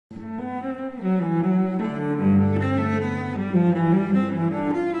This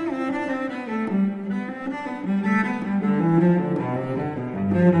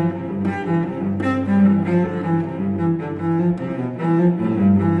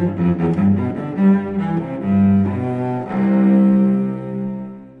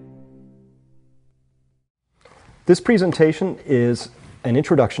presentation is an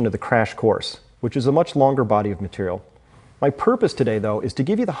introduction to the crash course, which is a much longer body of material. My purpose today, though, is to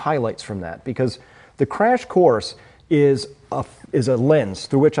give you the highlights from that, because the crash course is a lens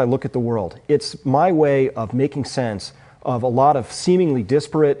through which I look at the world. It's my way of making sense of a lot of seemingly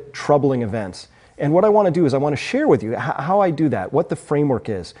disparate, troubling events. And what I want to do is I want to share with you how I do that, what the framework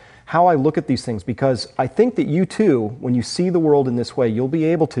is, how I look at these things, because I think that you too, when you see the world in this way, you'll be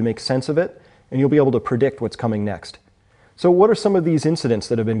able to make sense of it, and you'll be able to predict what's coming next. So what are some of these incidents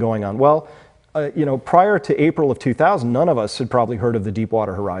that have been going on? Well, prior to April of 2000, none of us had probably heard of the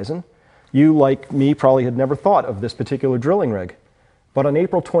Deepwater Horizon. You, like me, probably had never thought of this particular drilling rig. But on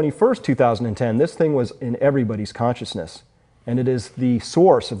April 21st, 2010, this thing was in everybody's consciousness. And it is the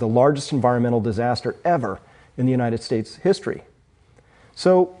source of the largest environmental disaster ever in the United States history.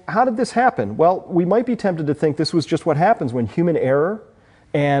 So how did this happen? Well, we might be tempted to think this was just what happens when human error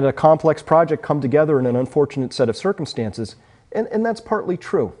and a complex project come together in an unfortunate set of circumstances, and that's partly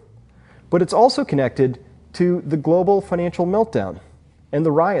true. But it's also connected to the global financial meltdown and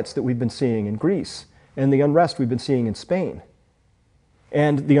the riots that we've been seeing in Greece and the unrest we've been seeing in Spain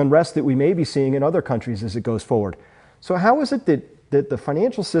and the unrest that we may be seeing in other countries as it goes forward. So how is it that the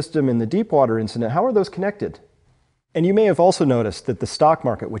financial system and the Deepwater incident, how are those connected? And you may have also noticed that the stock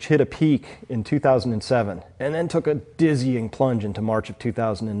market, which hit a peak in 2007 and then took a dizzying plunge into March of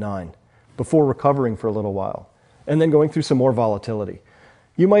 2009 before recovering for a little while and then going through some more volatility.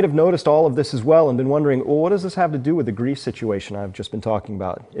 You might have noticed all of this as well and been wondering, well, what does this have to do with the Greece situation I've just been talking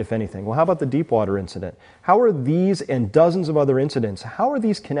about, if anything? Well, how about the Deepwater incident? How are these and dozens of other incidents, how are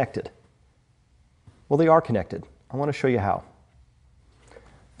these connected? Well, they are connected. I want to show you how.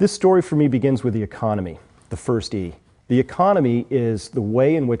 This story for me begins with the economy, the first E. The economy is the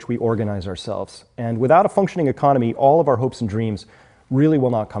way in which we organize ourselves. And without a functioning economy, all of our hopes and dreams really will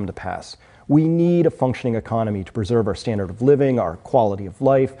not come to pass. We need a functioning economy to preserve our standard of living, our quality of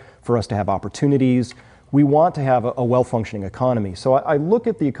life, for us to have opportunities. We want to have a well-functioning economy. So I look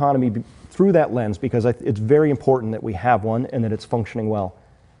at the economy through that lens because it's very important that we have one and that it's functioning well.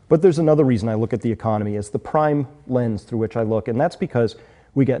 But there's another reason I look at the economy as the prime lens through which I look, and that's because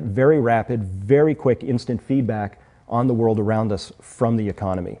we get very rapid, very quick, instant feedback on the world around us from the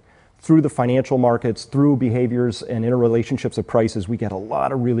economy. Through the financial markets, through behaviors and interrelationships of prices, we get a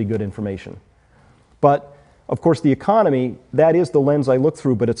lot of really good information. But, of course, the economy, that is the lens I look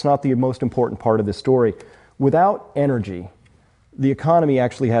through, but it's not the most important part of this story. Without energy, the economy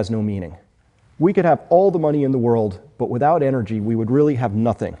actually has no meaning. We could have all the money in the world, but without energy, we would really have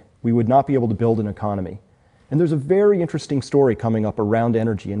nothing. We would not be able to build an economy. And there's a very interesting story coming up around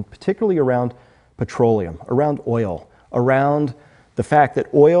energy, and particularly around petroleum, around oil, around the fact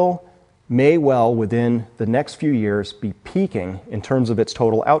that oil may well, within the next few years, be peaking in terms of its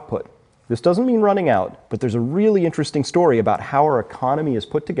total output. This doesn't mean running out, but there's a really interesting story about how our economy is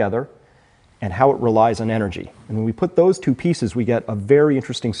put together and how it relies on energy. And when we put those two pieces, we get a very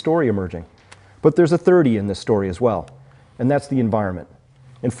interesting story emerging. But there's a third E in this story as well, and that's the environment.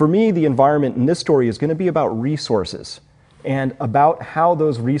 And for me, the environment in this story is going to be about resources and about how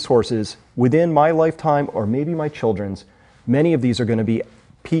those resources within my lifetime or maybe my children's, many of these are going to be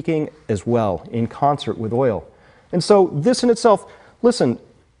peaking as well in concert with oil. And so this in itself, listen,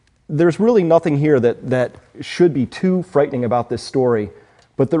 there's really nothing here that should be too frightening about this story,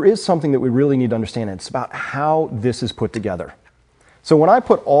 but there is something that we really need to understand, and it's about how this is put together. So when I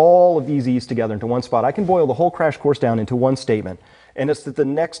put all of these E's together into one spot, I can boil the whole crash course down into one statement, and it's that the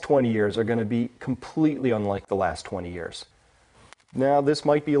next 20 years are going to be completely unlike the last 20 years. Now, this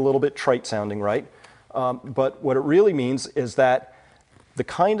might be a little bit trite sounding, right? But what it really means is that the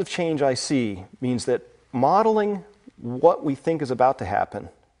kind of change I see means that modeling what we think is about to happen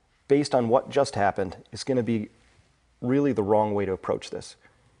based on what just happened is going to be really the wrong way to approach this.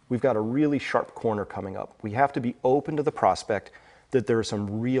 We've got a really sharp corner coming up. We have to be open to the prospect that there are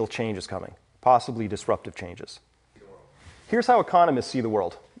some real changes coming, possibly disruptive changes. Here's how economists see the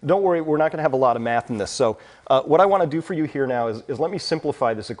world. Don't worry, we're not going to have a lot of math in this. So what I want to do for you here now is let me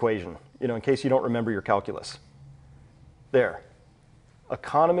simplify this equation, in case you don't remember your calculus. There.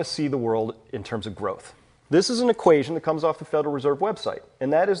 Economists see the world in terms of growth. This is an equation that comes off the Federal Reserve website,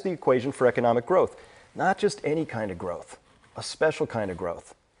 and that is the equation for economic growth. Not just any kind of growth, a special kind of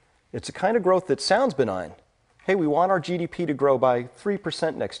growth. It's a kind of growth that sounds benign. Hey, we want our GDP to grow by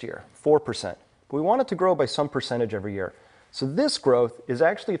 3% next year, 4%. But we want it to grow by some percentage every year. So this growth is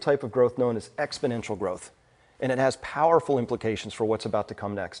actually a type of growth known as exponential growth, and it has powerful implications for what's about to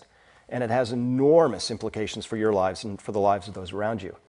come next, and it has enormous implications for your lives and for the lives of those around you.